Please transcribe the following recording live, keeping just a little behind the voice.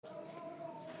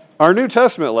Our New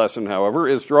Testament lesson, however,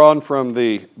 is drawn from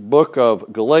the book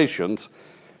of Galatians,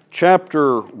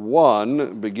 chapter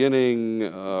 1, beginning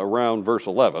around verse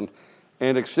 11,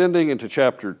 and extending into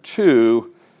chapter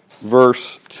 2,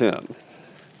 verse 10.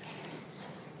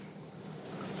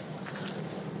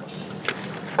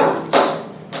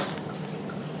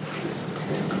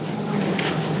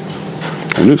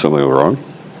 I knew something was wrong.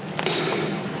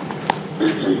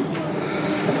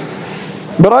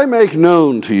 But I make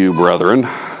known to you, brethren,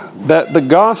 that the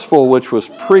gospel which was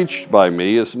preached by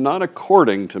me is not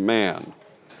according to man.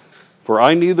 For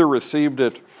I neither received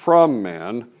it from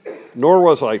man, nor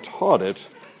was I taught it,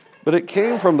 but it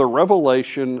came from the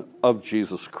revelation of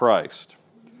Jesus Christ.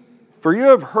 For you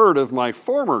have heard of my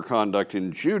former conduct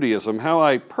in Judaism, how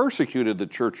I persecuted the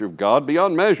church of God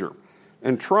beyond measure,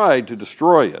 and tried to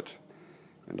destroy it.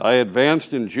 And I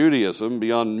advanced in Judaism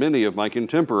beyond many of my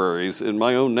contemporaries in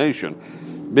my own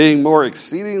nation, being more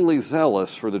exceedingly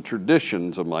zealous for the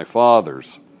traditions of my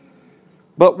fathers.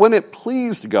 But when it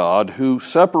pleased God, who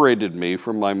separated me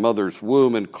from my mother's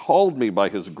womb and called me by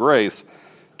his grace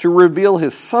to reveal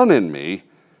his Son in me,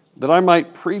 that I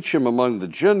might preach him among the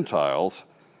Gentiles,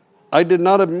 I did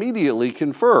not immediately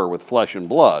confer with flesh and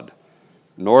blood,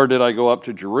 nor did I go up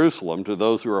to Jerusalem to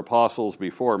those who were apostles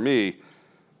before me,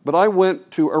 but I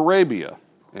went to Arabia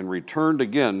and returned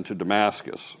again to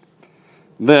Damascus.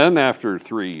 Then, after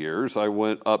 3 years, I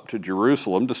went up to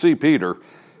Jerusalem to see Peter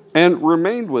and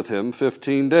remained with him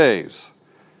 15 days.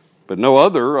 But no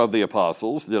other of the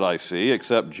apostles did I see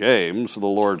except James, the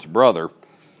Lord's brother.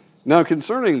 Now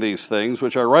concerning these things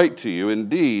which I write to you,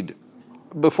 indeed,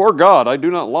 before God I do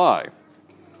not lie.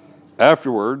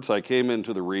 Afterwards I came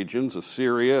into the regions of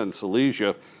Syria and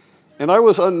Cilicia, and I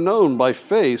was unknown by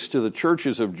face to the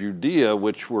churches of Judea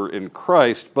which were in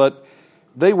Christ, but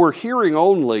they were hearing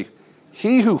only,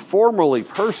 he who formerly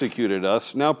persecuted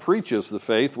us now preaches the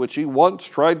faith which he once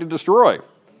tried to destroy.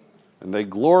 And they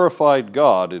glorified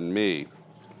God in me.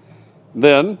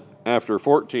 Then, after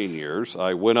 14 years,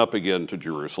 I went up again to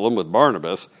Jerusalem with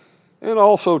Barnabas, and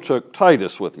also took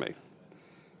Titus with me.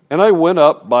 And I went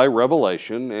up by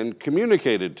revelation and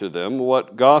communicated to them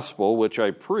what gospel which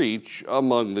I preach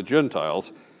among the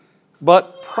Gentiles,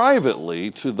 but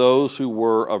privately to those who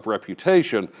were of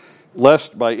reputation,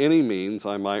 lest by any means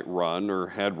I might run or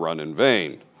had run in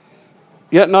vain.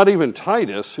 Yet not even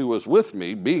Titus, who was with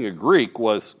me, being a Greek,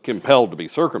 was compelled to be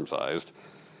circumcised.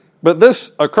 But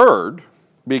this occurred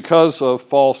because of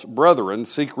false brethren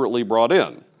secretly brought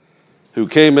in, who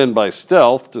came in by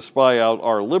stealth to spy out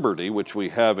our liberty which we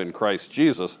have in Christ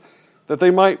Jesus, that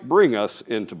they might bring us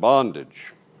into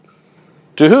bondage,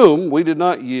 to whom we did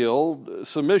not yield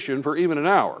submission for even an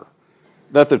hour,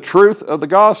 that the truth of the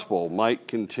gospel might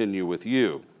continue with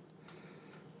you.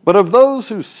 But of those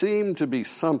who seemed to be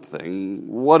something,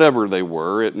 whatever they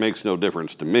were, it makes no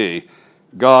difference to me.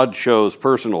 God shows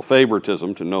personal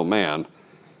favoritism to no man.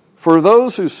 For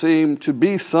those who seemed to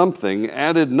be something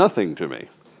added nothing to me.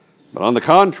 But on the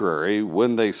contrary,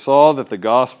 when they saw that the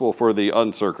gospel for the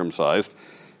uncircumcised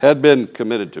had been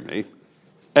committed to me,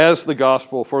 as the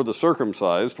gospel for the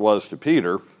circumcised was to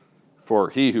Peter, for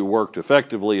he who worked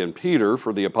effectively in Peter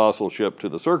for the apostleship to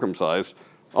the circumcised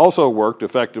also worked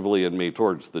effectively in me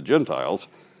towards the Gentiles.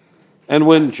 And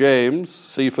when James,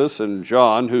 Cephas, and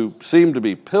John, who seemed to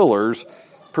be pillars,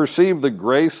 perceived the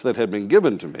grace that had been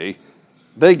given to me,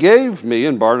 they gave me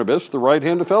and Barnabas the right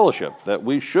hand of fellowship, that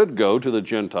we should go to the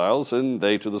Gentiles and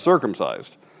they to the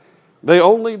circumcised. They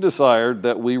only desired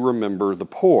that we remember the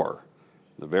poor,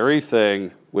 the very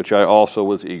thing which I also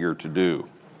was eager to do.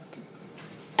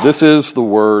 This is the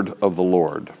word of the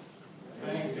Lord.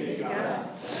 Thanks be to God.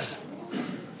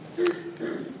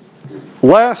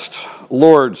 Last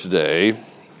Lord's Day,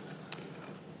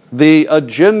 the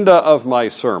agenda of my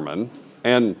sermon,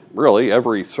 and really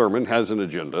every sermon has an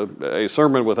agenda. A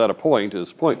sermon without a point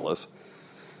is pointless.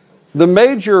 The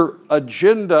major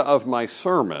agenda of my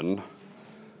sermon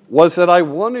was that I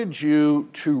wanted you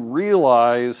to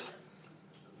realize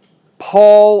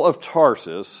Paul of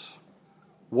Tarsus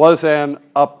was an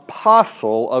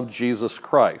apostle of Jesus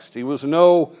Christ. He was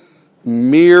no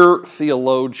mere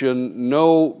theologian,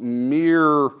 no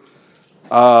mere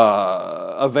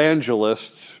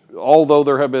evangelist, although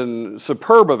there have been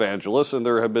superb evangelists and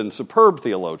there have been superb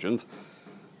theologians.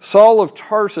 Saul of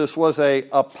Tarsus was an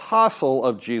apostle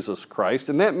of Jesus Christ,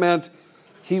 and that meant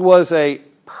he was a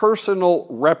personal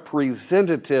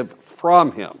representative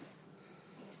from him.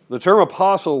 The term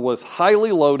apostle was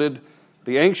highly loaded.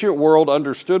 The ancient world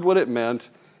understood what it meant,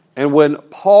 and when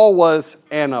Paul was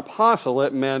an apostle,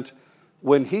 it meant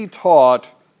when he taught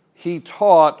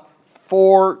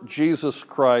for Jesus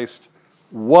Christ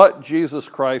what Jesus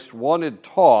Christ wanted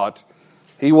taught.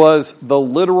 He was the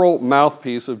literal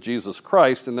mouthpiece of Jesus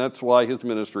Christ, and that's why his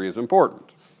ministry is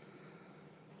important.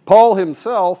 Paul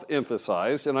himself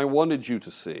emphasized, and I wanted you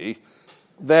to see,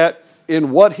 that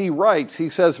in what he writes, he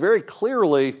says very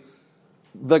clearly,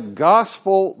 the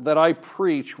gospel that I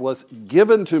preach was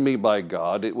given to me by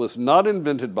God. It was not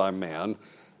invented by man. It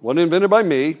wasn't invented by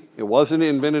me. It wasn't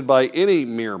invented by any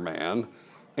mere man.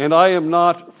 And I am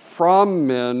not from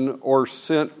men or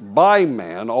sent by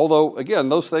man, although, again,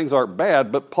 those things aren't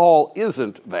bad, but Paul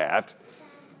isn't that.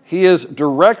 He is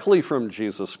directly from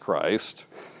Jesus Christ.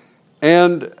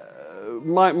 And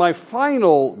my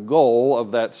final goal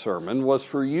of that sermon was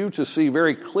for you to see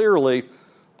very clearly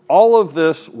all of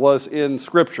this was in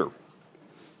Scripture.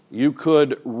 You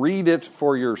could read it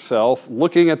for yourself,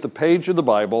 looking at the page of the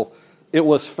Bible. It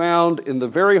was found in the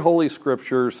very Holy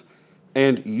Scriptures,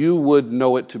 and you would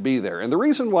know it to be there. And the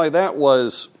reason why that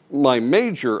was my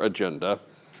major agenda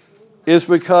is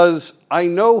because I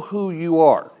know who you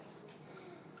are.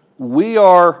 We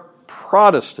are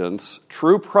Protestants,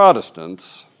 true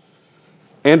Protestants,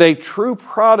 and a true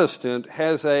Protestant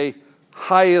has a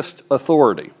highest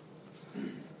authority.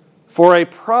 For a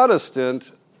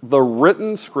Protestant, the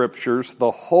written Scriptures, the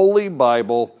Holy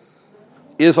Bible,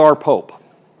 is our Pope.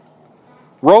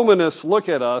 Romanists look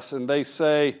at us and they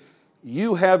say,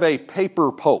 you have a paper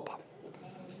Pope.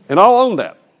 And I'll own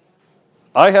that.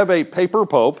 I have a paper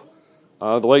Pope.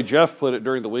 The way Jeff put it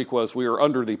during the week was, we are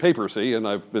under the papacy, and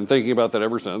I've been thinking about that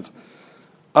ever since.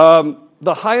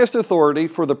 The highest authority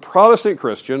for the Protestant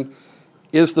Christian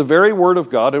is the very Word of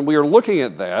God, and we are looking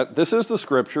at that. This is the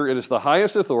Scripture. It is the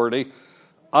highest authority.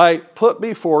 I put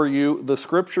before you, the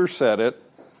Scripture said it,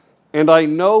 and I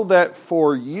know that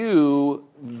for you,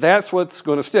 that's what's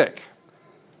going to stick.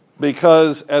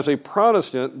 Because as a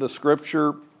Protestant, the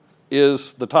Scripture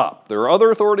is the top. There are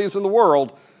other authorities in the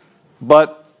world,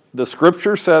 but the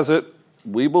Scripture says it,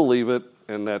 we believe it,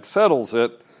 and that settles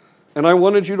it. And I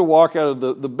wanted you to walk out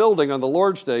of the building on the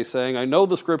Lord's Day saying, I know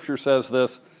the Scripture says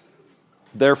this,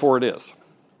 therefore it is.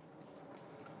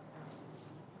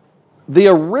 The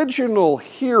original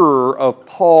hearer of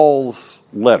Paul's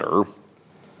letter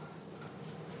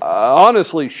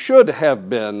honestly should have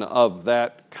been of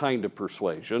that kind of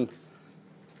persuasion,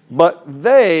 but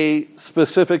they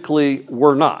specifically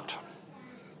were not.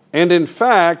 And in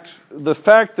fact, the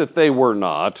fact that they were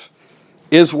not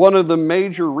is one of the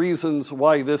major reasons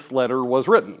why this letter was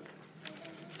written.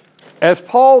 As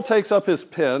Paul takes up his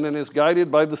pen and is guided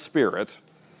by the Spirit,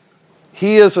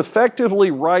 he is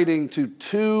effectively writing to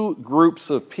two groups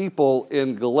of people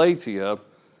in Galatia,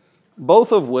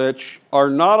 both of which are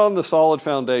not on the solid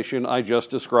foundation I just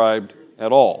described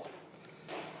at all.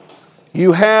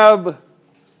 You have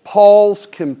Paul's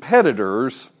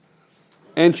competitors,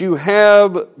 and you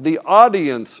have the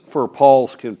audience for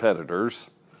Paul's competitors,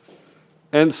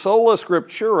 and sola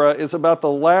scriptura is about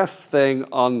the last thing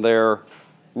on their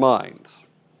minds.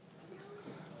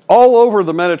 All over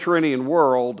the Mediterranean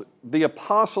world, the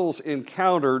apostles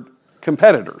encountered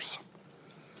competitors.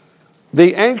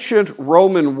 The ancient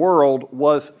Roman world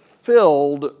was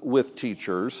filled with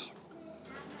teachers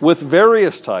with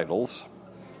various titles,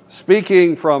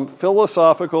 speaking from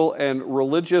philosophical and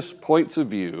religious points of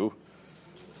view.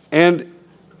 And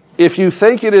if you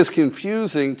think it is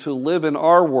confusing to live in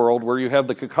our world where you have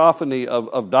the cacophony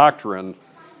of doctrine,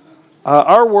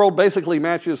 our world basically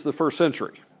matches the first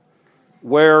century,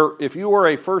 where if you were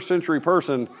a first century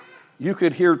person, you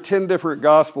could hear 10 different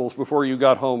gospels before you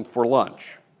got home for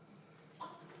lunch.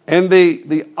 And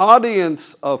the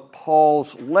audience of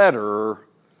Paul's letter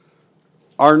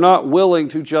are not willing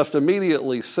to just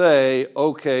immediately say,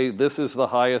 okay, this is the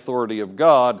high authority of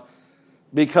God,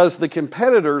 because the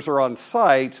competitors are on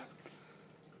site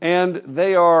and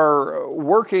they are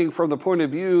working from the point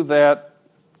of view that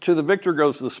to the victor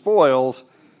goes the spoils.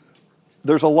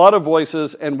 There's a lot of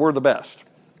voices and we're the best.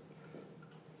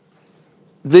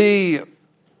 The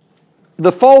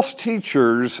false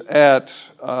teachers at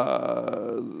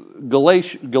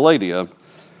Galatia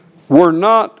were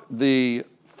not the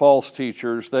false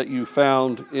teachers that you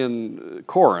found in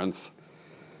Corinth,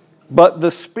 but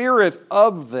the spirit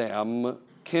of them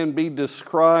can be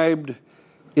described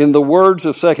in the words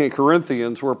of 2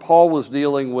 Corinthians, where Paul was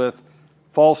dealing with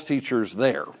false teachers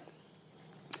there.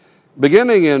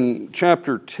 Beginning in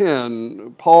chapter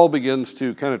 10, Paul begins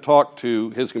to kind of talk to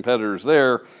his competitors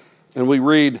there, and we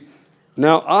read,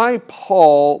 "Now I,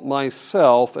 Paul,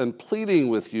 myself, am pleading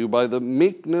with you by the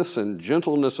meekness and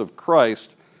gentleness of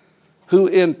Christ, who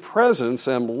in presence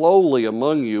am lowly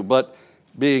among you, but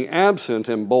being absent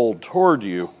am bold toward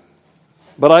you.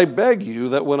 But I beg you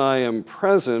that when I am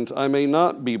present, I may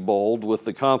not be bold with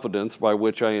the confidence by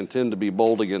which I intend to be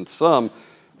bold against some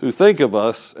who think of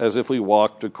us as if we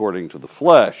walked according to the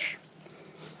flesh.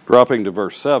 Dropping to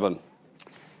verse 7.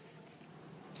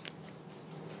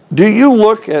 Do you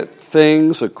look at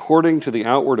things according to the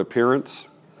outward appearance?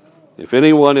 If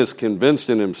anyone is convinced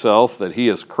in himself that he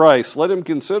is Christ, let him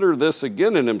consider this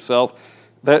again in himself,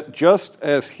 that just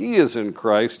as he is in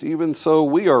Christ, even so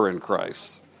we are in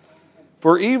Christ.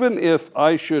 For even if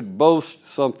I should boast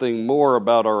something more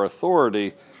about our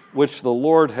authority, which the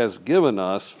Lord has given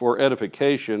us for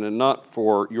edification and not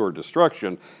for your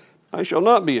destruction, I shall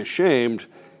not be ashamed,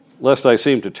 lest I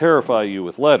seem to terrify you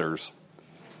with letters.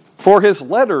 For his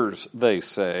letters, they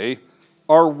say,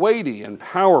 are weighty and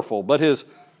powerful, but his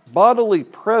bodily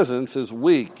presence is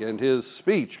weak and his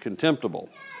speech contemptible.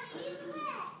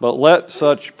 But let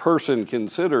such person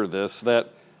consider this,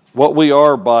 that what we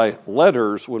are by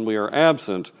letters when we are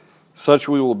absent, such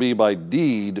we will be by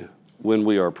deed when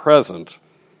we are present.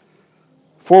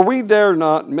 For we dare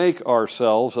not make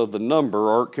ourselves of the number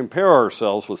or compare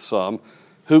ourselves with some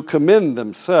who commend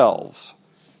themselves,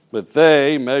 but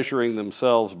they, measuring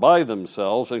themselves by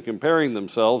themselves and comparing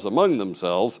themselves among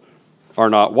themselves, are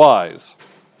not wise.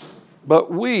 But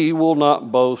we will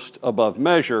not boast above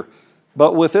measure,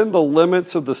 but within the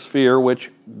limits of the sphere which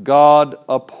God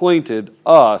appointed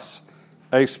us,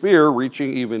 a sphere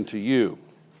reaching even to you.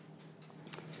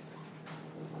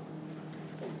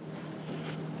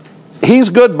 He's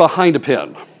good behind a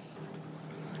pen.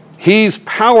 He's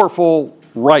powerful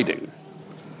writing.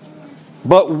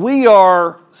 But we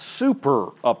are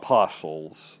super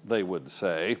apostles, they would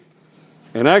say.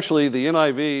 And actually, the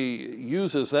NIV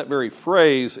uses that very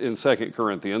phrase in 2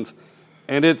 Corinthians,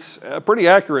 and it's a pretty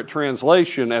accurate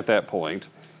translation at that point.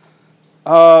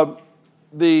 The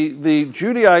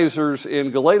Judaizers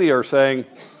in Galatia are saying,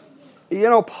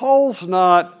 Paul's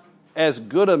not as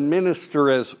good a minister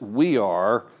as we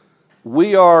are.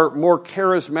 We are more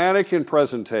charismatic in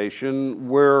presentation.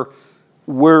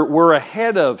 We're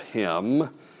ahead of him,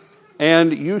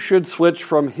 and you should switch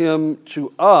from him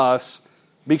to us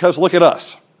because look at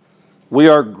us. We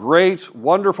are great,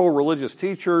 wonderful religious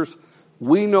teachers.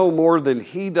 We know more than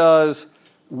he does.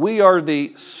 We are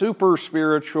the super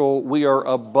spiritual. We are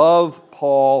above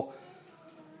Paul.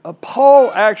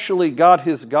 Paul actually got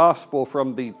his gospel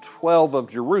from the 12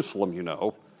 of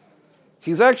Jerusalem,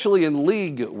 He's actually in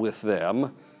league with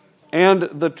them. And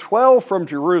the 12 from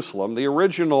Jerusalem, the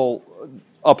original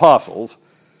apostles,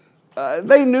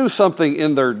 they knew something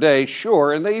in their day,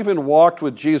 sure, and they even walked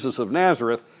with Jesus of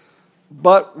Nazareth.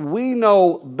 But we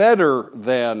know better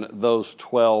than those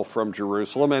 12 from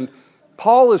Jerusalem, and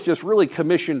Paul is just really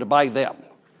commissioned by them.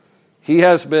 He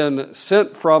has been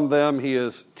sent from them. He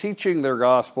is teaching their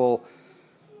gospel,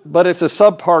 but it's a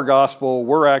subpar gospel.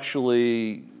 We're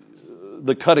actually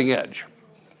the cutting edge.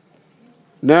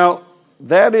 Now,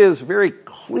 that is very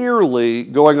clearly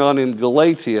going on in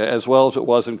Galatia as well as it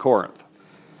was in Corinth.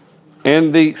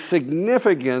 And the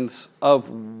significance of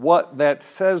what that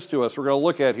says to us, we're going to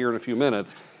look at here in a few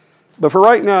minutes. But for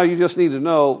right now, you just need to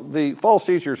know the false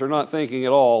teachers are not thinking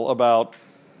at all about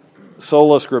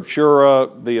sola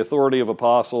scriptura, the authority of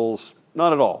apostles.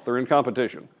 Not at all. They're in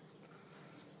competition.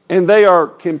 And they are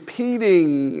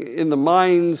competing in the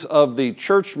minds of the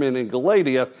churchmen in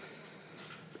Galatia.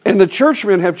 And the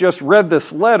churchmen have just read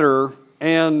this letter,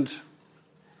 and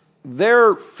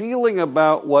their feeling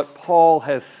about what Paul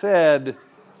has said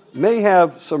may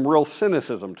have some real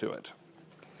cynicism to it.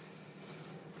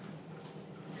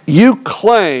 You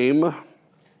claim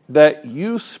that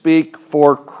you speak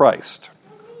for Christ.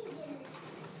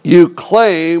 You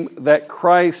claim that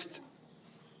Christ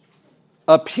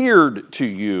appeared to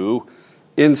you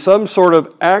in some sort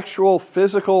of actual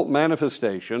physical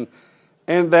manifestation,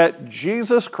 and that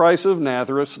Jesus Christ of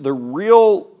Nazareth, the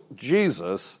real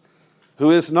Jesus,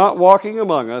 who is not walking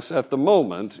among us at the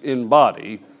moment in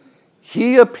body,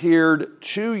 he appeared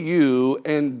to you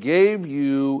and gave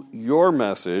you your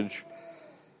message.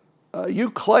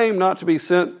 You claim not to be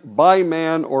sent by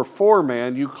man or for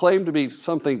man. You claim to be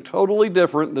something totally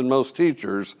different than most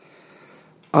teachers.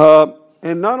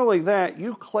 And not only that,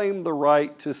 you claim the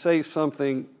right to say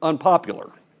something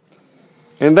unpopular.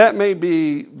 And that may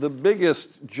be the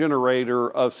biggest generator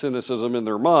of cynicism in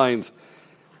their minds.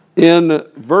 In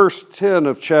verse 10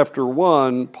 of chapter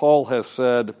 1, Paul has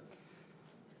said,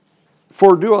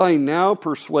 "For do I now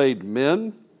persuade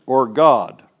men or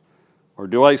God? Or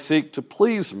do I seek to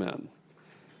please men?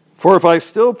 For if I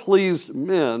still pleased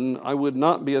men, I would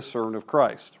not be a servant of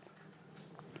Christ."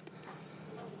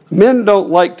 Men don't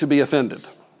like to be offended.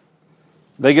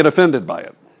 They get offended by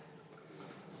it.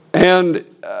 And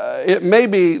it may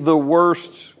be the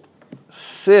worst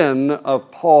sin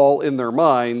of Paul in their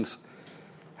minds.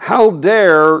 How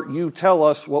dare you tell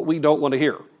us what we don't want to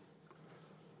hear?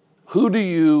 Who do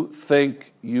you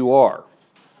think you are?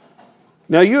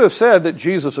 Now, you have said that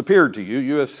Jesus appeared to you.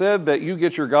 You have said that you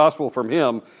get your gospel from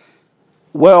him.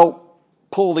 Well,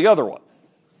 pull the other one.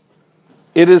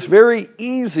 It is very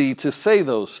easy to say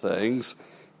those things.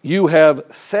 You have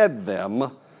said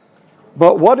them.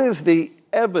 But what is the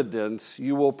evidence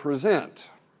you will present?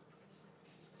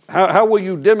 How will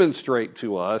you demonstrate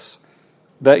to us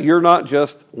that you're not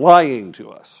just lying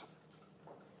to us?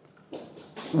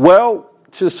 Well,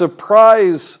 to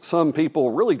surprise some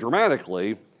people really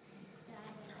dramatically,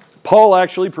 Paul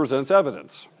actually presents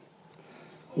evidence.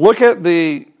 Look at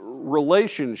the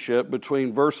relationship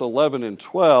between verse 11 and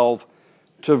 12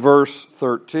 to verse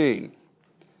 13.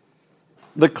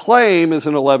 The claim is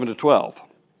in 11 to 12.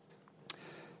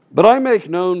 But I make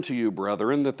known to you,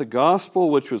 brethren, that the gospel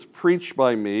which was preached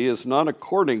by me is not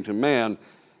according to man,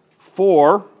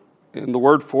 for, and the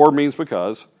word for means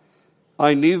because,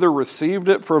 I neither received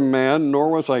it from man, nor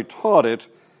was I taught it,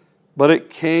 but it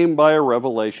came by a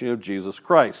revelation of Jesus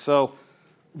Christ. So,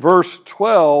 verse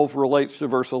 12 relates to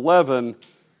verse 11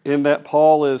 in that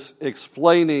Paul is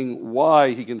explaining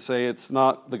why he can say it's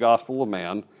not the gospel of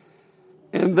man.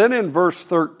 And then in verse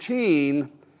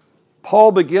 13,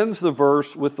 Paul begins the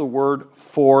verse with the word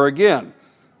for again,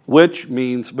 which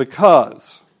means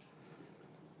because.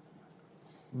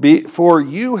 For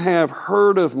you have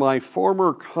heard of my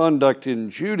former conduct in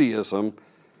Judaism,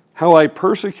 how I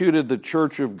persecuted the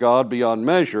church of God beyond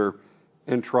measure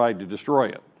and tried to destroy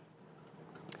it.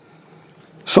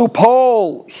 So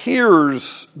Paul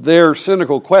hears their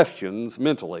cynical questions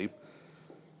mentally,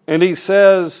 and he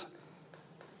says,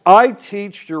 I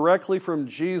teach directly from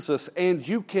Jesus, and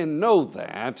you can know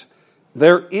that.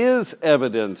 There is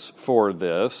evidence for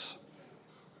this.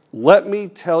 Let me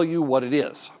tell you what it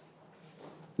is.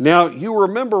 Now, you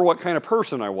remember what kind of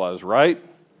person I was, right?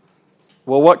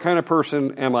 Well, what kind of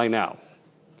person am I now?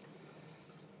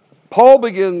 Paul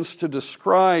begins to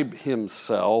describe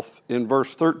himself in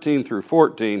verse 13 through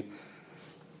 14,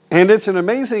 and it's an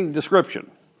amazing description.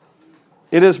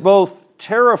 It is both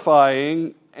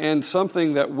terrifying and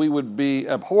something that we would be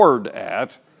abhorred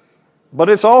at, but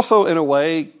it's also, in a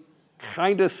way,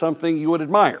 kind of something you would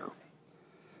admire.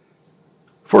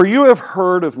 For you have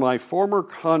heard of my former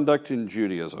conduct in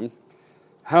Judaism,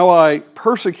 how I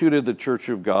persecuted the church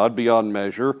of God beyond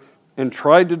measure and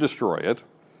tried to destroy it,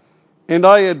 and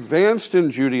I advanced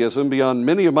in Judaism beyond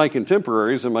many of my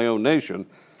contemporaries in my own nation,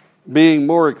 being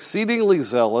more exceedingly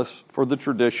zealous for the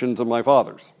traditions of my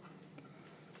fathers.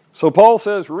 So Paul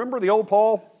says, remember the old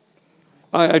Paul?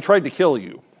 I tried to kill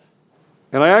you.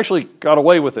 And I actually got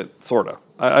away with it, sort of.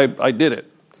 I did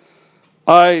it.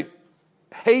 I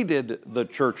hated the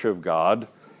church of God.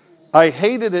 I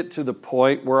hated it to the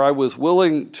point where I was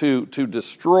willing to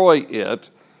destroy it.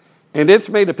 And it's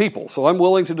made of people, so I'm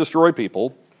willing to destroy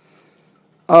people.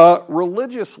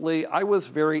 Religiously, I was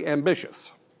very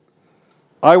ambitious.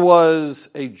 I was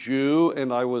a Jew,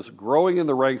 and I was growing in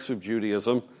the ranks of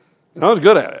Judaism, and I was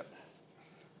good at it.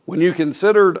 When you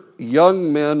considered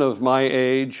young men of my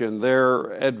age and their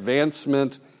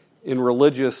advancement in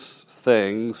religious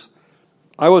things,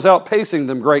 I was outpacing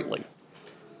them greatly.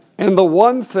 And the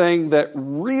one thing that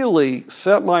really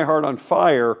set my heart on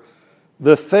fire,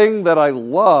 the thing that I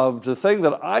loved, the thing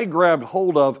that I grabbed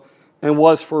hold of and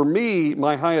was for me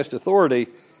my highest authority,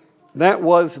 that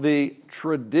was the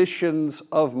traditions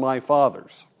of my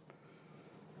fathers.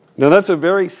 Now that's a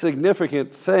very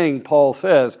significant thing Paul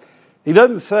says. He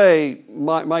doesn't say,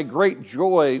 my great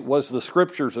joy was the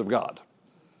scriptures of God.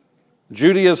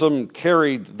 Judaism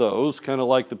carried those, kind of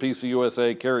like the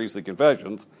PCUSA carries the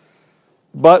confessions.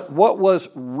 But what was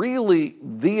really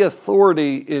the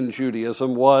authority in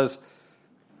Judaism was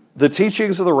the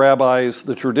teachings of the rabbis,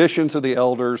 the traditions of the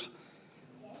elders.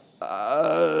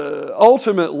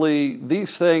 Ultimately,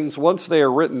 these things, once they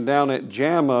are written down at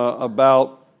JAMA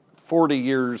about 40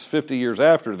 years, 50 years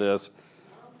after this,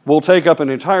 will take up an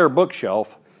entire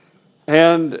bookshelf.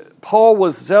 And Paul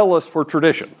was zealous for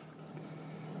tradition.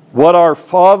 What our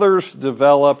fathers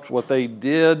developed, what they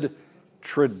did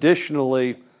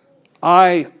traditionally,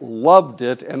 I loved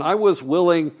it, and I was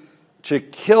willing to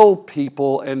kill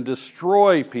people and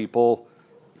destroy people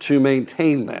to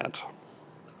maintain that.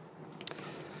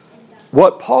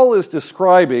 What Paul is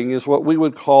describing is what we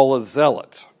would call a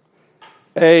zealot,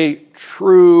 a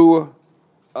true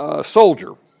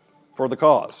soldier for the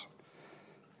cause,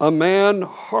 a man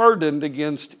hardened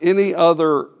against any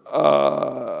other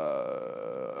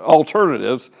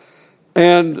alternatives,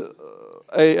 and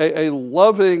a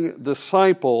loving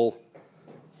disciple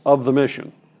of the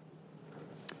mission.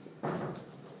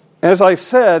 As I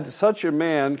said, such a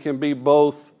man can be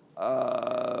both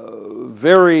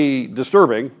very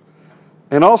disturbing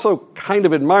and also kind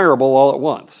of admirable all at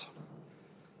once.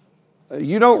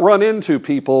 You don't run into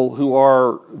people who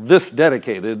are this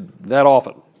dedicated that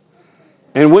often.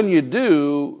 And when you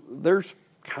do, there's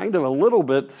kind of a little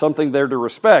bit something there to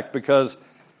respect, because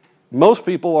most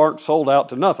people aren't sold out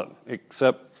to nothing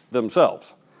except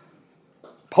themselves.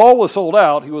 Paul was sold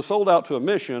out. He was sold out to a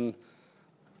mission,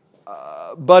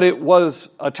 but it was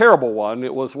a terrible one.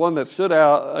 It was one that stood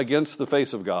out against the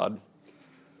face of God.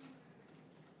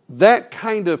 That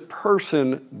kind of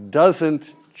person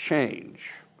doesn't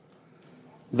change.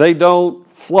 They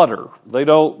don't flutter. They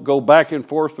don't go back and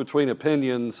forth between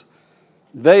opinions.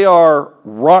 They are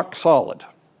rock solid.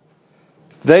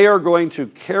 They are going to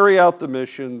carry out the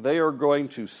mission. They are going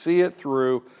to see it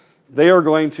through. They are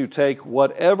going to take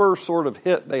whatever sort of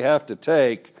hit they have to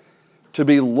take to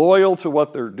be loyal to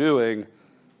what they're doing.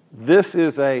 This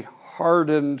is a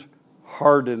hardened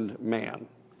man.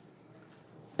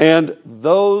 And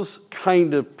those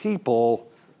kind of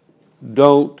people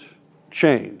don't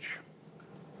change,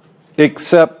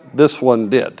 except this one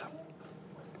did.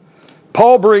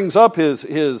 Paul brings up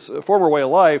his former way of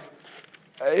life.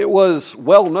 It was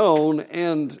well known,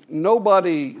 and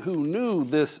nobody who knew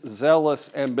this zealous,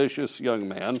 ambitious young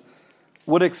man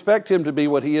would expect him to be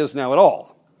what he is now at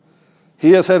all.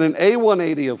 He has had an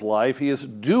A180 of life. He is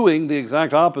doing the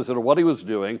exact opposite of what he was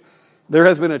doing. There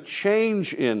has been a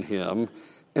change in him.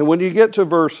 And when you get to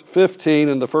verse 15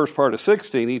 and the first part of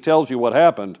 16, he tells you what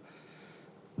happened.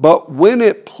 But when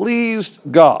it pleased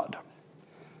God,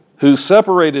 who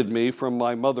separated me from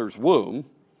my mother's womb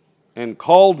and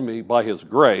called me by his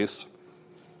grace,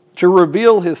 to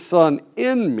reveal his Son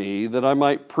in me that I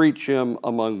might preach him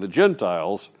among the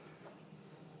Gentiles,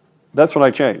 that's when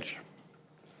I changed.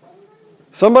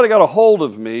 Somebody got a hold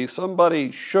of me,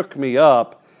 somebody shook me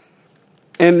up,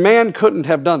 and man couldn't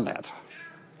have done that.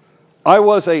 I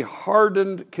was a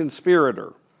hardened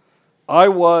conspirator. I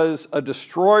was a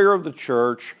destroyer of the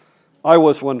church. I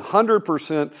was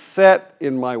 100% set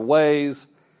in my ways,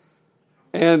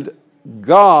 and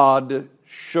God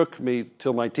shook me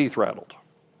till my teeth rattled.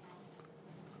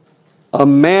 A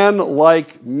man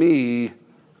like me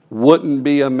wouldn't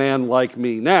be a man like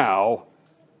me now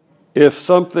if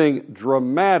something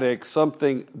dramatic,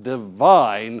 something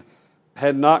divine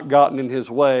had not gotten in his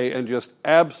way and just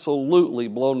absolutely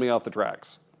blown me off the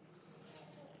tracks.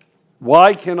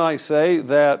 Why can I say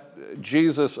that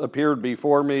Jesus appeared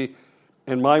before me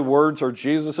and my words are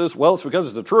Jesus's? Well, it's because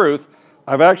it's the truth.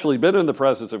 I've actually been in the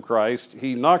presence of Christ.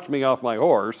 He knocked me off my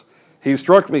horse. He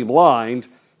struck me blind.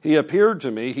 He appeared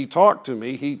to me. He talked to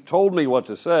me. He told me what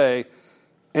to say.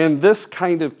 And this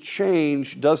kind of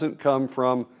change doesn't come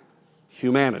from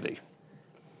humanity.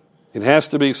 It has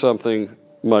to be something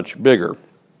much bigger.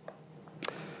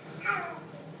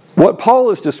 What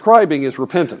Paul is describing is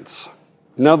repentance.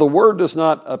 Now, the word does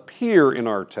not appear in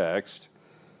our text,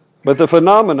 but the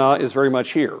phenomena is very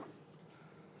much here.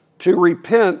 To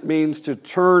repent means to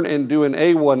turn and do an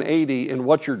A180 in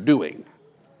what you're doing.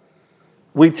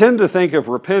 We tend to think of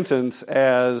repentance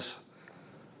as,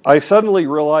 I suddenly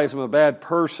realize I'm a bad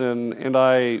person and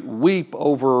I weep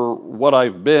over what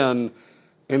I've been,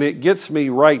 and it gets me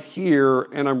right here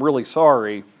and I'm really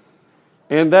sorry.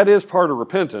 And that is part of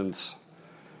repentance.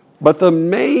 But the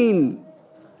main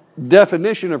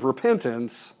definition of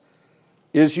repentance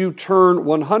is you turn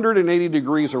 180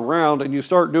 degrees around and you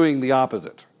start doing the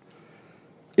opposite.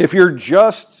 If you're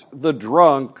just the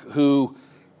drunk who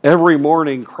every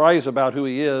morning cries about who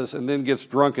he is and then gets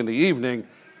drunk in the evening,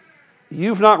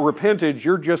 you've not repented,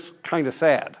 you're just kind of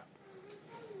sad.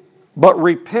 But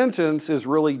repentance is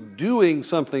really doing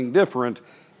something different,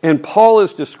 and Paul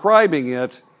is describing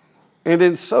it, and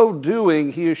in so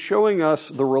doing, he is showing us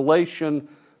the relation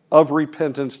of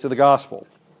repentance to the gospel.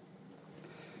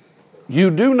 You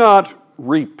do not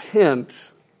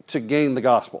repent to gain the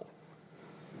gospel.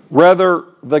 Rather,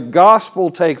 the gospel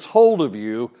takes hold of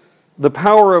you, the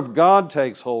power of God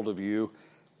takes hold of you,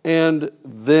 and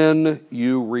then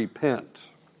you repent.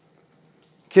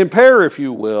 Compare, if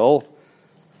you will,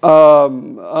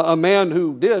 a man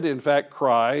who did, in fact,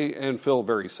 cry and feel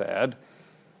very sad,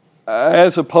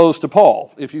 as opposed to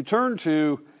Paul. If you turn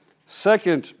to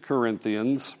 2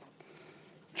 Corinthians,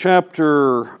 turn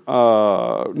to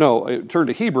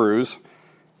Hebrews,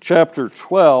 chapter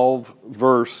 12,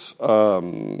 verse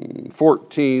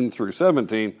 14 through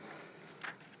 17,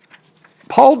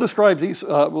 Paul describes,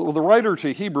 the writer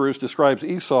to Hebrews describes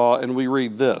Esau, and we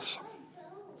read this.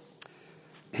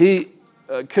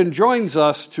 conjoins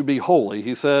us to be holy.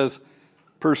 He says,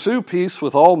 "Pursue peace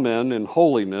with all men and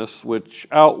holiness,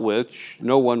 without which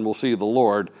no one will see the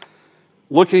Lord,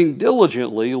 looking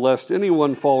diligently lest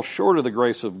anyone fall short of the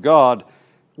grace of God,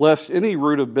 lest any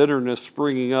root of bitterness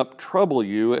springing up trouble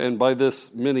you, and by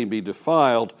this many be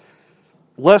defiled,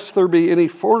 lest there be any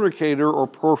fornicator or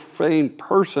profane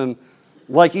person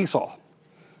like Esau."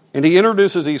 And he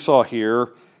introduces Esau here,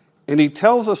 and he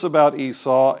tells us about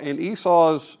Esau and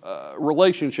Esau's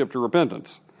relationship to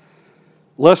repentance.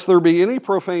 "Lest there be any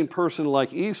profane person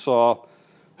like Esau,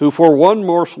 who for one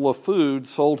morsel of food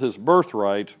sold his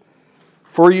birthright.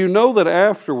 For you know that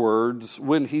afterwards,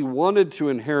 when he wanted to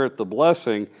inherit the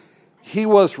blessing, he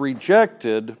was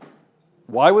rejected."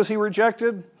 Why was he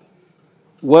rejected?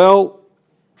 Well,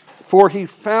 for he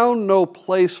found no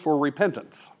place for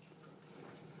repentance.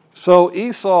 So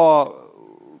Esau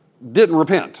didn't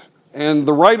repent. And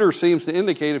the writer seems to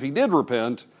indicate if he did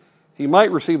repent, he might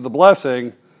receive the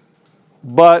blessing,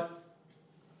 but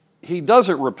he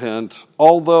doesn't repent,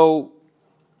 although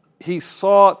he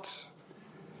sought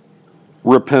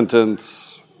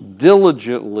repentance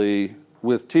diligently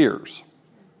with tears.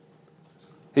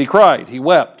 He cried, he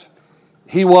wept.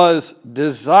 He was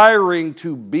desiring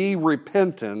to be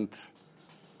repentant,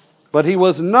 but he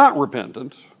was not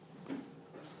repentant.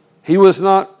 He was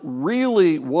not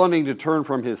really wanting to turn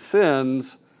from his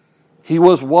sins. He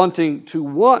was wanting to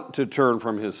want to turn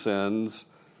from his sins,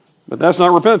 but that's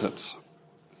not repentance.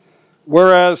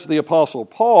 Whereas the Apostle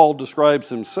Paul describes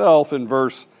himself in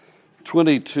verse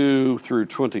 22 through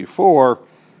 24,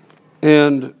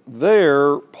 and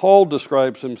there Paul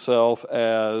describes himself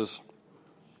as,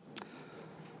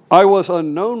 "I was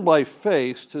unknown by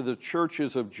face to the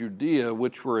churches of Judea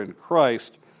which were in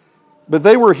Christ, but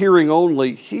they were hearing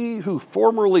only, he who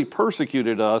formerly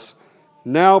persecuted us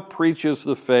now preaches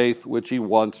the faith which he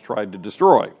once tried to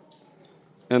destroy.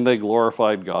 And they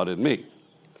glorified God in me."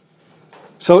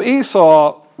 So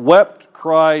Esau wept,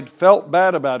 cried, felt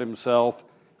bad about himself,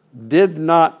 did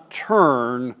not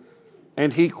turn,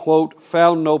 and he, quote,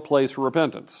 found no place for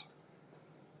repentance.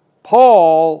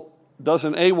 Paul does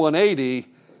an A180,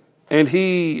 and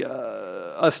he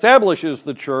establishes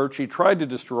the church he tried to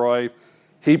destroy.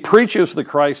 He preaches the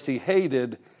Christ he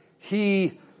hated.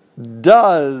 He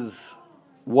does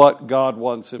what God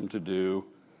wants him to do.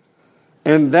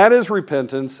 And that is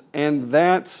repentance, and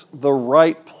that's the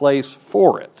right place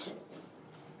for it.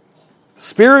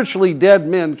 Spiritually dead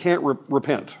men can't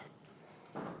repent.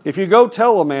 If you go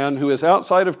tell a man who is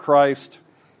outside of Christ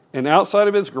and outside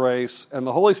of his grace, and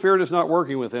the Holy Spirit is not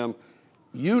working with him,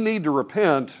 you need to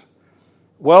repent,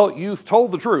 well, you've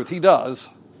told the truth. He does.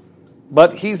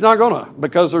 But he's not going to,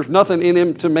 because there's nothing in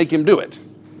him to make him do it.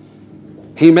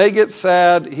 He may get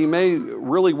sad. He may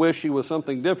really wish he was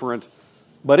something different,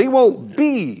 but he won't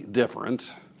be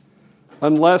different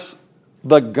unless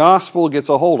the gospel gets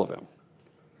a hold of him.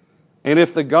 And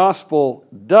if the gospel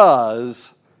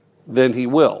does, then he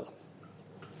will.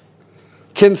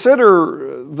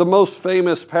 Consider the most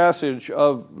famous passage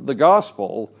of the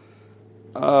gospel,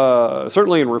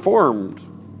 certainly in Reformed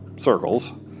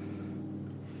circles,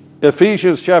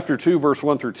 Ephesians chapter 2, verse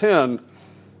 1 through 10.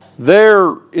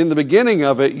 There, in the beginning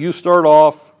of it, you start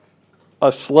off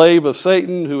a slave of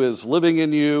Satan who is living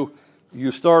in you.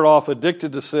 You start off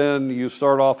addicted to sin. You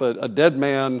start off a dead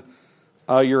man.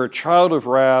 You're a child of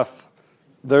wrath.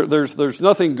 There's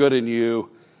nothing good in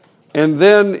you. And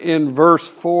then in verse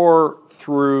 4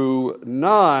 through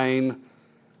 9,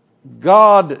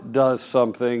 God does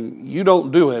something. You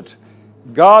don't do it.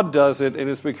 God does it, and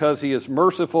it's because he is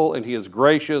merciful and he is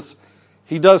gracious.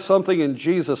 He does something in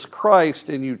Jesus Christ,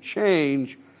 and you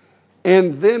change.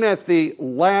 And then at the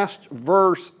last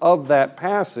verse of that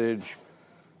passage,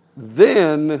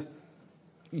 then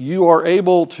you are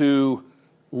able to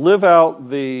live out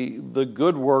the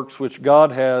good works which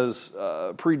God has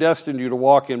predestined you to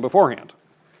walk in beforehand.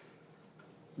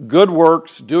 Good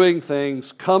works, doing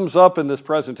things, comes up in this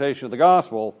presentation of the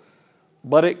gospel,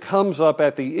 but it comes up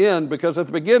at the end because at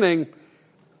the beginning,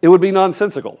 it would be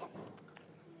nonsensical.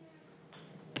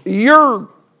 You're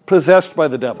possessed by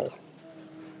the devil,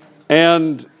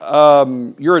 and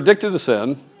you're addicted to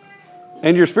sin,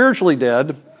 and you're spiritually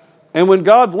dead, and when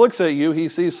God looks at you, he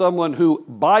sees someone who,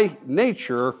 by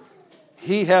nature,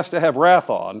 he has to have wrath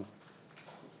on,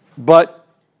 but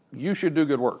you should do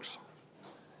good works.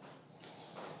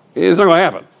 It's not going to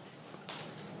happen.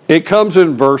 It comes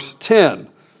in verse 10.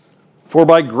 "For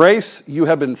by grace you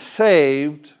have been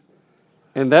saved,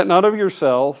 and that not of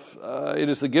yourself, it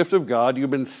is the gift of God. You've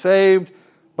been saved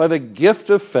by the gift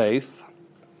of faith,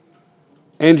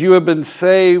 and you have been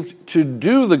saved to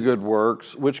do the good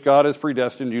works which God has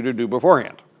predestined you to do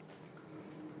beforehand."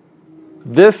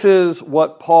 This is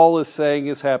what Paul is saying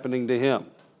is happening to him.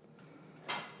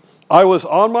 I was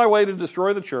on my way to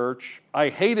destroy the church. I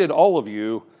hated all of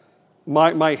you.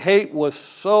 My hate was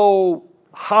so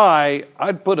high,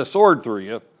 I'd put a sword through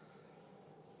you.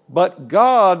 But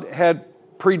God had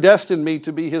predestined me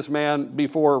to be his man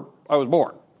before I was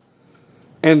born.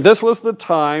 And this was the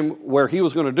time where he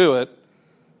was going to do it.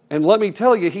 And let me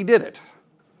tell you, he did it.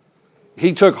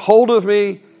 He took hold of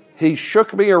me. He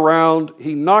shook me around.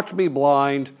 He knocked me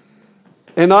blind.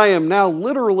 And I am now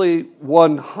literally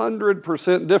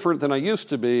 100% different than I used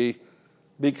to be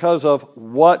because of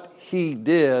what he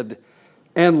did.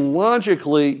 And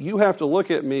logically, you have to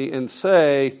look at me and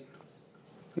say,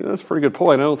 that's a pretty good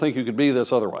point. I don't think you could be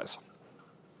this otherwise.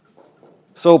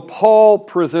 So Paul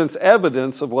presents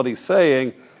evidence of what he's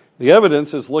saying. The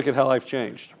evidence is, look at how I've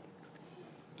changed.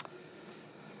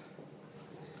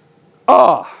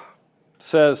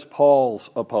 Says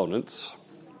Paul's opponents,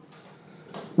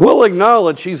 we'll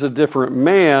acknowledge he's a different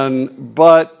man,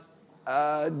 but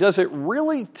does it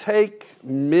really take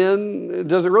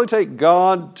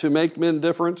God to make men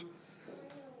different?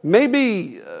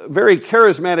 Maybe very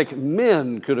charismatic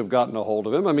men could have gotten a hold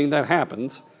of him. I mean, that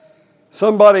happens.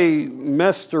 Somebody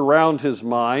messed around his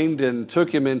mind and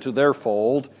took him into their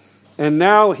fold, and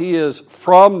now he is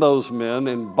from those men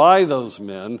and by those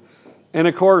men. And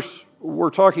of course,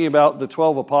 we're talking about the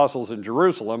 12 apostles in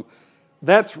Jerusalem.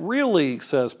 That's really,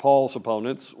 says Paul's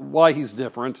opponents, why he's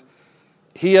different.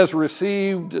 He has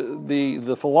received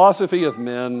the philosophy of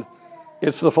men.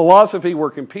 It's the philosophy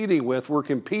we're competing with. We're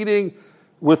competing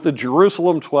with the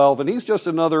Jerusalem 12, and he's just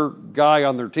another guy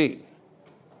on their team.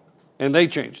 And they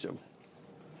changed him.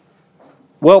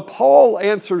 Well, Paul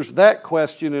answers that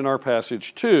question in our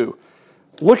passage too.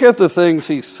 Look at the things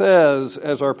he says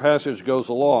as our passage goes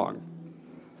along.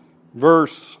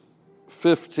 Verse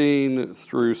 15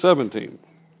 through 17.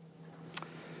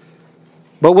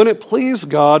 But when it pleased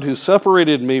God, who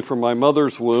separated me from my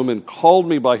mother's womb and called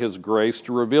me by his grace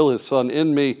to reveal his Son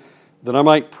in me, that I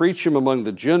might preach him among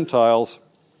the Gentiles,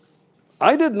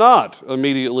 I did not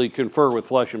immediately confer with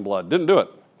flesh and blood. Didn't do it.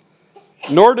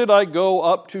 Nor did I go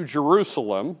up to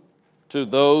Jerusalem to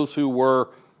those who were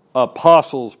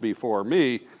apostles before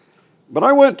me, but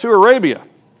I went to Arabia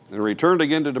and returned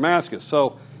again to Damascus.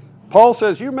 So Paul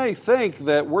says, you may think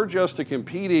that we're just a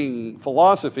competing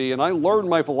philosophy, and I learned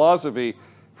my philosophy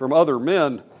from other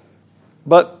men,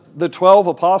 but the 12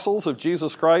 apostles of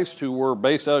Jesus Christ who were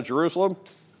based out of Jerusalem,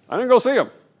 I didn't go see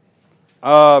them.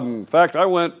 In fact, I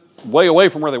went way away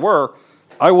from where they were.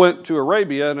 I went to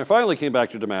Arabia, and I finally came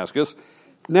back to Damascus.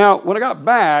 Now, when I got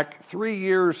back, 3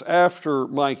 years after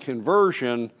my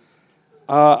conversion,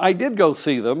 I did go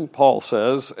see them, Paul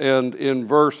says, and in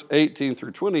verse 18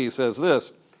 through 20 he says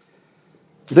this,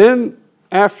 Then,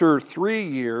 after 3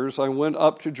 years, I went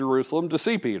up to Jerusalem to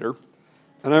see Peter,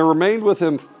 and I remained with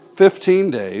him 15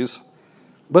 days,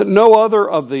 but no other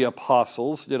of the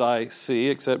apostles did I see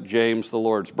except James, the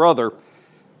Lord's brother.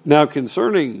 Now,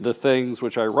 concerning the things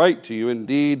which I write to you,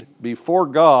 indeed, before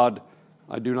God,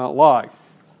 I do not lie.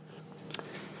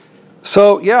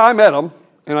 So, yeah, I met him,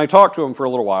 and I talked to him for a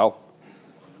little while,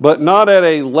 but not at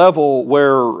a level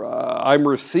where I'm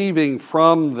receiving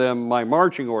from them my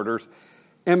marching orders.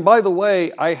 And by the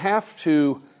way, I have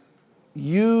to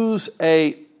use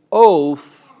an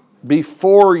oath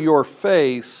before your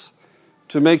face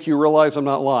to make you realize I'm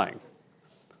not lying.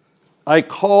 I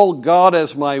call God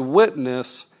as my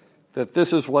witness that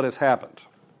this is what has happened.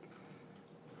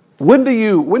 When do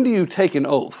you take an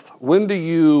oath? When do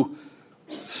you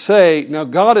say, now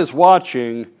God is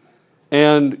watching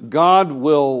and God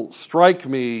will strike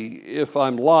me if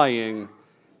I'm lying?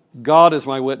 God is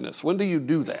my witness. When do you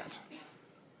do that?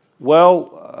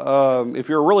 Well, if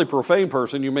you're a really profane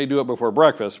person, you may do it before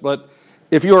breakfast. But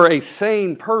if you're a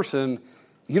sane person,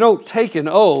 you don't take an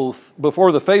oath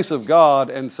before the face of God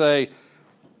and say,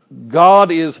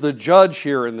 God is the judge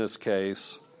here in this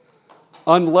case,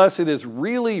 unless it is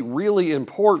really, really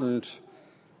important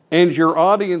and your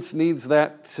audience needs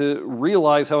that to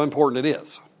realize how important it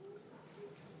is.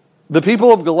 The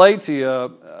people of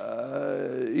Galatia,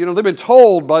 they've been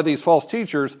told by these false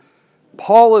teachers,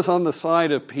 Paul is on the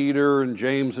side of Peter and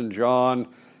James and John.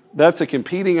 That's a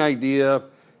competing idea.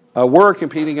 We're a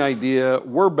competing idea.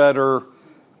 We're better.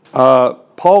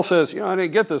 Paul says, I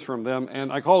didn't get this from them,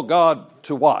 and I call God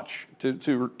to watch,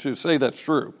 to say that's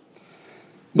true.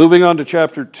 Moving on to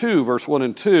chapter 2, verse 1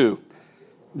 and 2.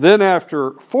 Then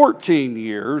after 14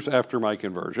 years after my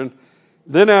conversion,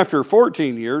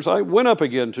 I went up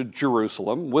again to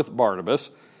Jerusalem with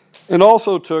Barnabas, and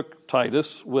also took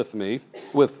Titus with me,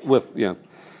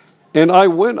 And I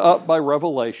went up by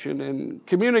revelation and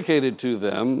communicated to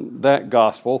them that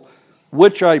gospel,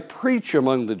 which I preach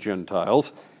among the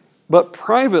Gentiles, but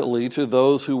privately to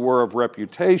those who were of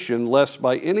reputation, lest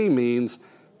by any means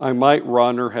I might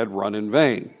run or had run in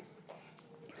vain.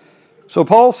 So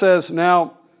Paul says,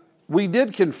 now, we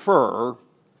did confer,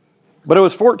 but it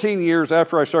was 14 years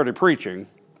after I started preaching,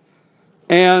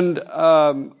 and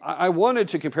I wanted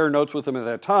to compare notes with them at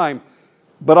that time,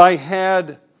 but I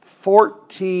had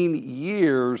 14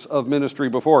 years of ministry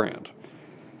beforehand.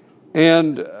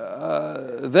 And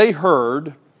they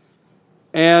heard,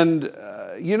 and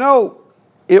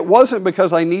it wasn't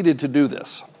because I needed to do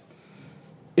this.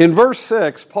 In verse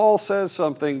 6, Paul says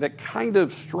something that kind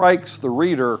of strikes the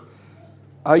reader.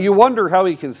 You wonder how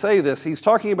he can say this. He's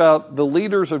talking about the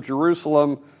leaders of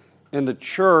Jerusalem and the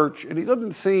church, and he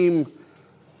doesn't seem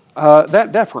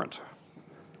that deferent.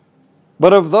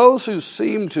 But of those who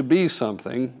seem to be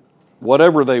something,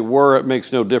 whatever they were, it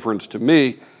makes no difference to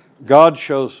me. God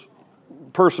shows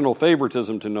personal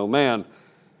favoritism to no man.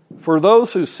 For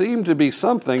those who seem to be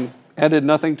something, added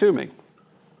nothing to me.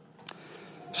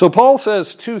 So Paul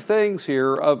says two things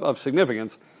here of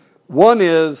significance. One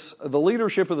is the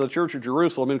leadership of the church of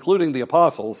Jerusalem, including the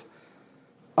apostles,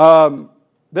 they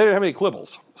didn't have any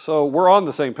quibbles. So we're on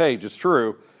the same page, it's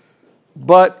true.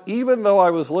 But even though I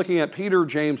was looking at Peter,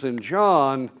 James, and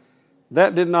John,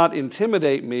 that did not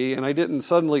intimidate me, and I didn't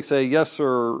suddenly say, yes,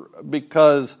 sir,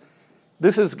 because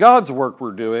this is God's work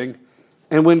we're doing.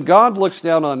 And when God looks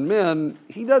down on men,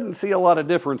 he doesn't see a lot of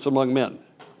difference among men.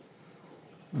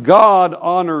 God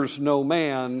honors no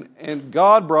man, and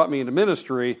God brought me into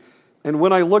ministry. And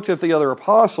when I looked at the other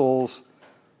apostles,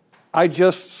 I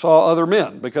just saw other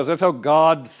men, because that's how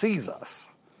God sees us.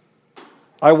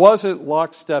 I wasn't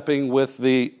lockstepping with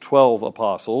the 12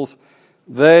 apostles.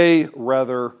 They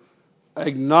rather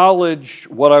acknowledged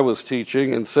what I was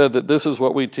teaching and said that this is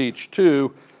what we teach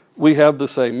too. We have the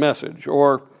same message.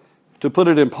 Or, to put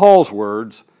it in Paul's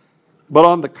words, but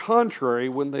on the contrary,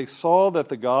 when they saw that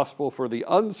the gospel for the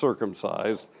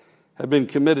uncircumcised had been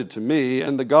committed to me,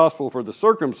 and the gospel for the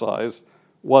circumcised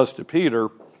was to Peter,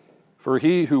 for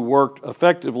he who worked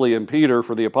effectively in Peter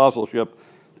for the apostleship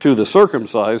to the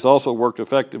circumcised also worked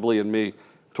effectively in me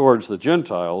towards the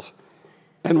Gentiles.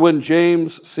 And when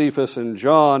James, Cephas, and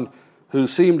John, who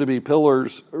seemed to be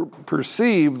pillars,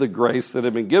 perceived the grace that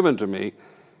had been given to me,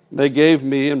 they gave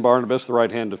me and Barnabas the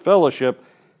right hand of fellowship,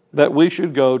 that we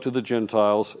should go to the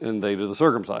Gentiles and they to the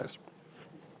circumcised.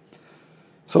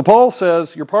 So Paul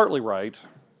says, you're partly right.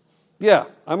 Yeah,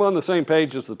 I'm on the same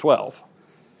page as the 12.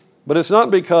 But it's not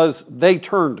because they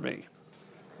turned me.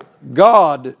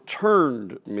 God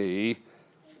turned me,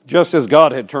 just as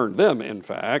God had turned them, in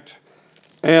fact.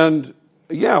 And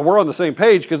yeah, we're on the same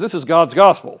page because this is God's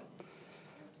gospel.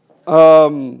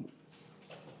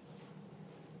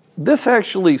 This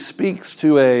actually speaks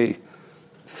to a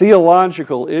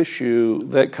theological issue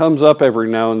that comes up every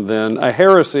now and then, a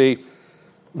heresy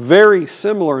very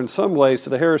similar in some ways to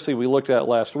the heresy we looked at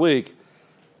last week.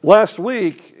 Last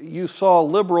week, you saw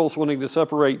liberals wanting to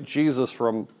separate Jesus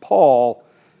from Paul.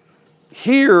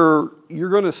 Here, you're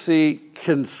going to see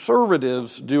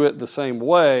conservatives do it the same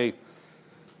way.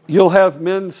 You'll have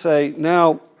men say,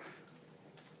 now,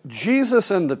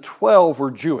 Jesus and the 12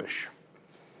 were Jewish.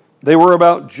 They were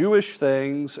about Jewish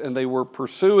things, and they were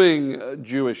pursuing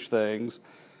Jewish things.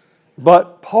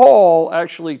 But Paul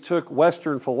actually took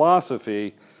Western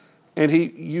philosophy, and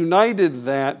he united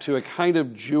that to a kind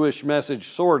of Jewish message,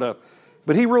 sort of,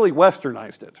 but he really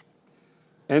Westernized it.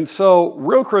 And so,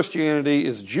 real Christianity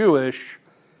is Jewish.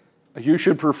 You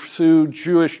should pursue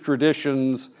Jewish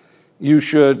traditions. You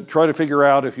should try to figure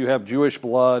out if you have Jewish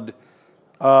blood.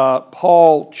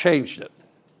 Paul changed it.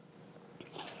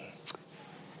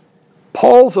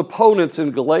 Paul's opponents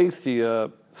in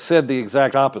Galatia said the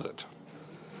exact opposite.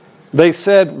 They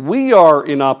said, we are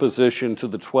in opposition to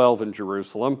the 12 in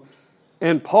Jerusalem,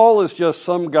 and Paul is just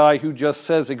some guy who just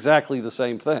says exactly the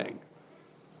same thing.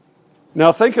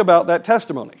 Now think about that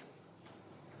testimony.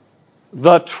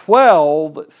 The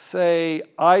 12 say,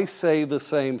 I say the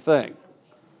same thing.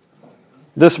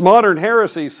 This modern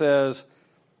heresy says,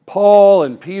 Paul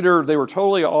and Peter, they were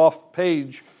totally off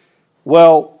page.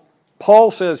 Well,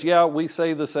 Paul says, yeah, we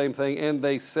say the same thing, and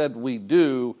they said we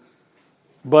do,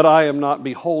 but I am not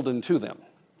beholden to them.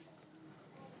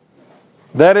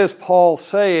 That is Paul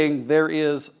saying there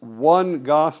is one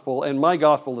gospel, and my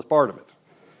gospel is part of it.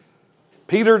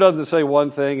 Peter doesn't say one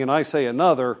thing, and I say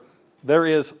another. There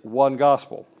is one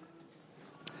gospel.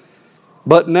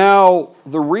 But now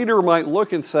the reader might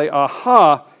look and say,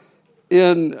 aha,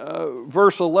 in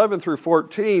verse 11 through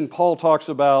 14, Paul talks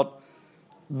about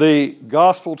the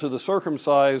gospel to the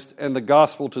circumcised and the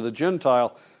gospel to the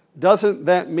Gentile, doesn't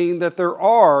that mean that there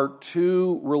are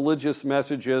two religious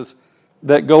messages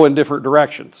that go in different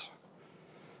directions?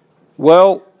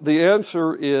 Well, the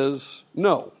answer is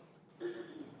no.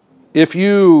 If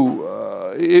you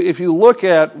look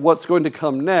at what's going to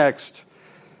come next,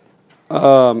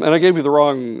 and I gave you the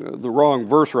wrong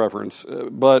verse reference,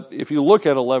 but if you look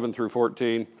at 11 through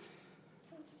 14,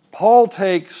 Paul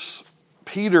takes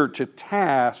Peter to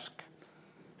task,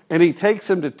 and he takes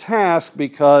him to task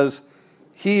because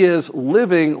he is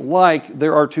living like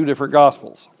there are two different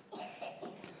gospels.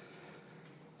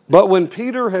 But when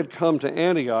Peter had come to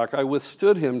Antioch, I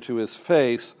withstood him to his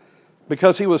face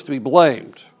because he was to be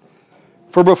blamed.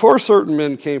 For before certain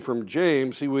men came from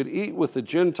James, he would eat with the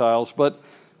Gentiles, but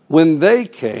when they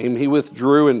came, he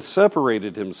withdrew and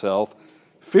separated himself,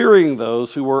 fearing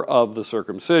those who were of the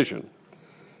circumcision.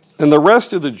 And the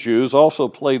rest of the Jews also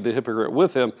played the hypocrite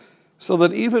with him, so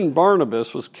that even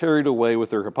Barnabas was carried away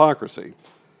with their hypocrisy.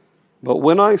 But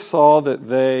when I saw that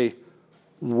they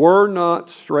were not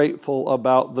straightful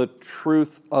about the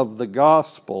truth of the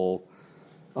gospel,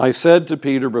 I said to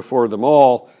Peter before them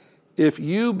all, if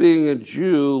you, being a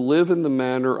Jew, live in the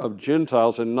manner of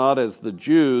Gentiles and not as the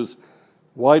Jews,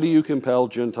 why do you compel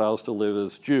Gentiles to live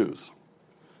as Jews?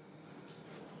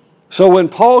 So when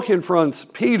Paul confronts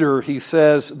Peter, he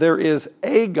says, there is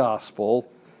a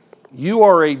gospel. You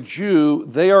are a Jew,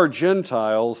 they are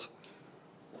Gentiles,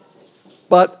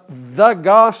 but the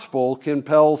gospel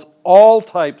compels all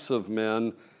types of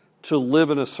men to live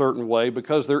in a certain way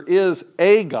because there is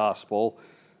a gospel,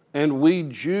 and we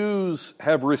Jews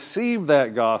have received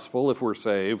that gospel if we're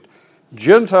saved.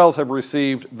 Gentiles have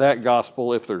received that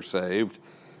gospel if they're saved,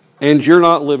 and you're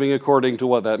not living according to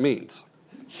what that means.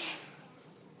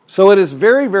 So it is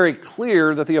very, very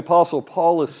clear that the Apostle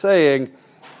Paul is saying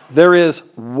there is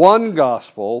one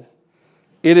gospel.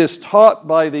 It is taught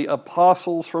by the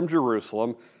apostles from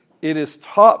Jerusalem. It is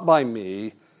taught by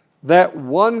me. That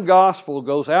one gospel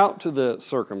goes out to the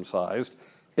circumcised.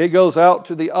 It goes out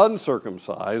to the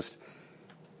uncircumcised.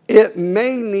 It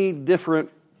may need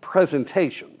different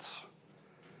presentations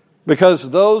because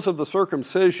those of the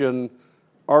circumcision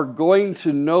are going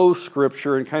to know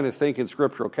Scripture and kind of think in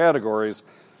scriptural categories,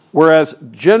 whereas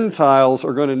Gentiles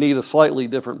are going to need a slightly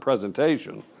different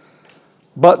presentation.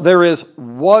 But there is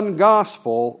one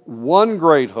gospel, one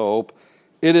great hope.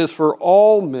 It is for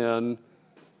all men.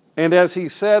 And as he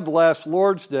said last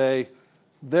Lord's Day,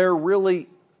 there really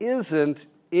isn't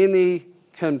any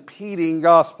competing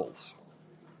gospels.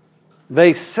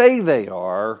 They say they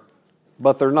are,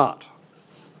 but they're not.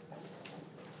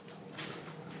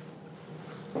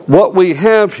 What we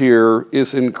have here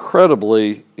is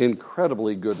incredibly,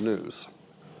 incredibly good news.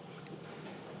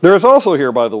 There is also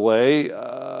here, by the way,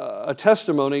 a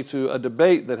testimony to a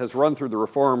debate that has run through the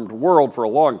Reformed world for a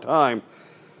long time.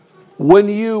 When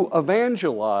you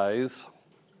evangelize,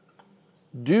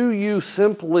 do you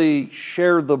simply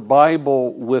share the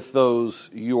Bible with those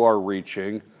you are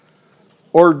reaching,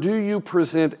 or do you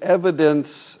present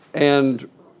evidence and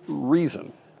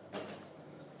reason?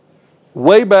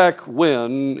 Way back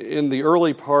when, in the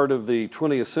early part of the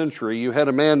 20th century, you had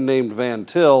a man named Van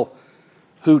Til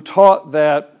who taught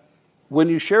that when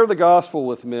you share the gospel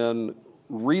with men,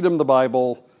 read them the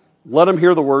Bible, let them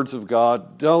hear the words of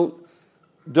God.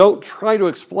 Don't try to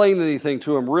explain anything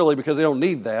to them, really, because they don't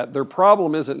need that. Their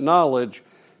problem isn't knowledge.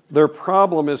 Their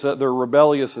problem is that they're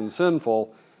rebellious and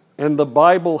sinful, and the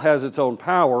Bible has its own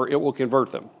power. It will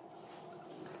convert them.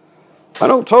 I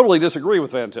don't totally disagree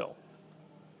with Van Til.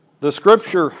 The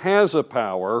Scripture has a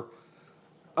power,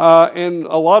 and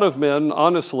a lot of men,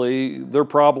 honestly, their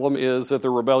problem is that they're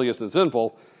rebellious and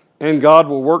sinful, and God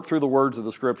will work through the words of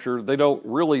the Scripture. They don't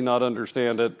really not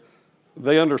understand it.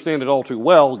 They understand it all too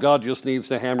well. God just needs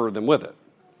to hammer them with it.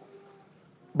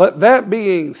 But that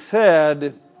being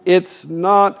said, it's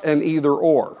not an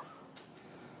either-or.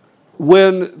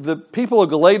 When the people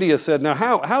of Galatia said, now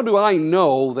how do I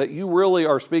know that you really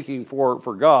are speaking for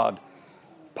God?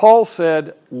 Paul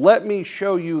said, let me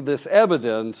show you this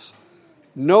evidence.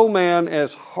 No man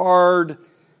as hard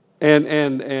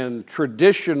and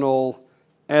traditional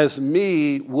as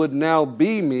me would now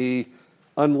be me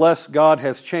unless God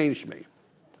has changed me.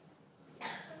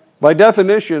 By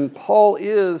definition, Paul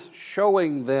is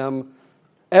showing them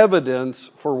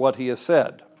evidence for what he has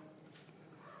said.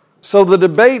 So the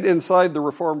debate inside the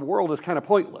Reformed world is kind of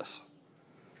pointless.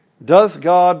 Does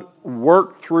God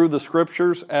work through the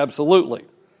Scriptures? Absolutely.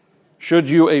 Should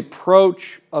you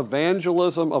approach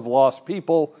evangelism of lost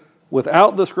people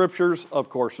without the Scriptures? Of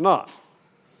course not.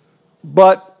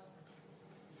 But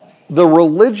the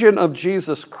religion of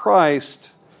Jesus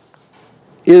Christ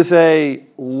is a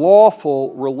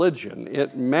lawful religion.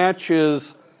 It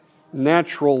matches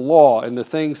natural law and the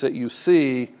things that you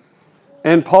see.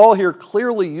 And Paul here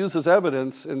clearly uses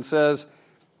evidence and says,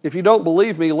 if you don't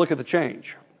believe me, look at the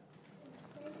change.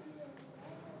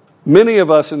 Many of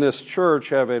us in this church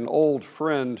have an old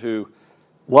friend who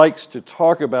likes to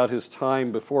talk about his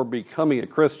time before becoming a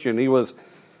Christian. He was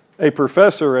a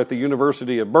professor at the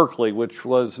University of Berkeley, which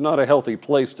was not a healthy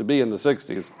place to be in the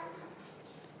 60s.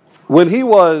 When he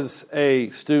was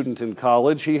a student in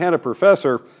college, he had a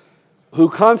professor who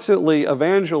constantly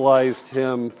evangelized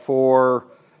him for,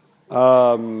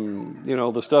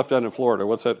 the stuff down in Florida.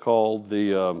 What's that called?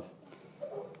 The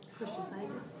Christian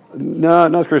Scientists? No,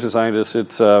 not Christian Scientists.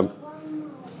 It's,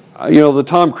 the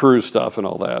Tom Cruise stuff and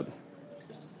all that.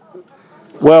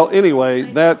 Well, anyway,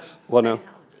 that's,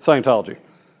 Scientology.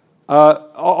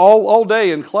 All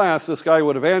day in class, this guy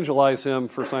would evangelize him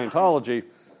for Scientology.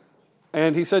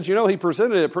 And he said, he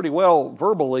presented it pretty well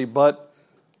verbally, but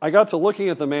I got to looking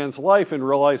at the man's life and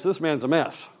realized this man's a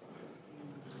mess.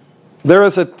 There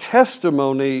is a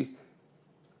testimony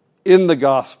in the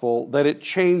gospel that it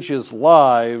changes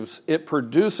lives, it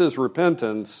produces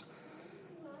repentance.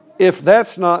 If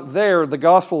that's not there, the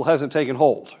gospel hasn't taken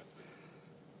hold.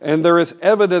 And there is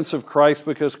evidence of Christ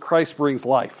because Christ brings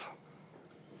life.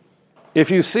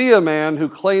 If you see a man who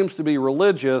claims to be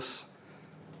religious,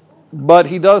 but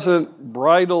he doesn't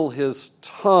bridle his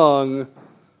tongue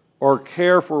or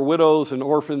care for widows and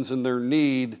orphans in their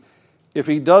need, if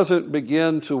he doesn't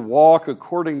begin to walk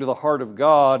according to the heart of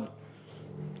God,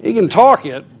 he can talk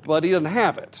it, but he doesn't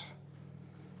have it.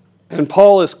 And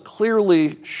Paul is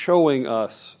clearly showing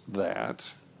us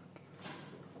that.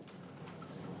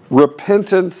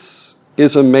 Repentance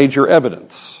is a major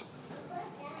evidence,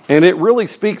 and it really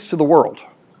speaks to the world.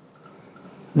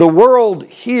 The world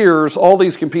hears all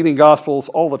these competing gospels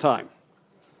all the time.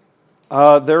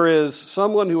 There is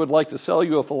someone who would like to sell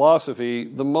you a philosophy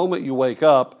the moment you wake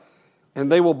up, and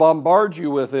they will bombard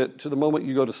you with it to the moment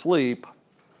you go to sleep.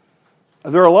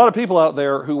 There are a lot of people out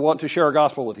there who want to share a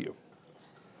gospel with you.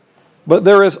 But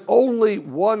there is only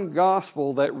one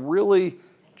gospel that really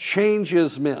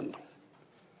changes men,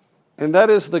 and that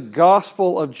is the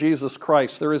gospel of Jesus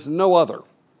Christ. There is no other.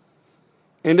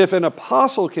 And if an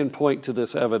apostle can point to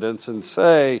this evidence and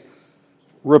say,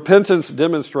 repentance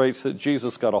demonstrates that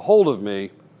Jesus got a hold of me,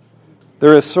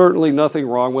 there is certainly nothing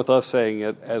wrong with us saying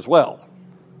it as well.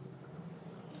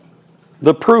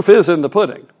 The proof is in the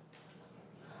pudding.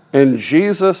 And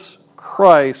Jesus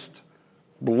Christ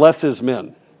blesses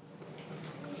men,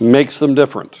 makes them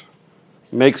different,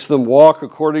 makes them walk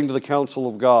according to the counsel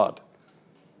of God.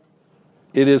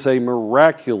 It is a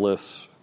miraculous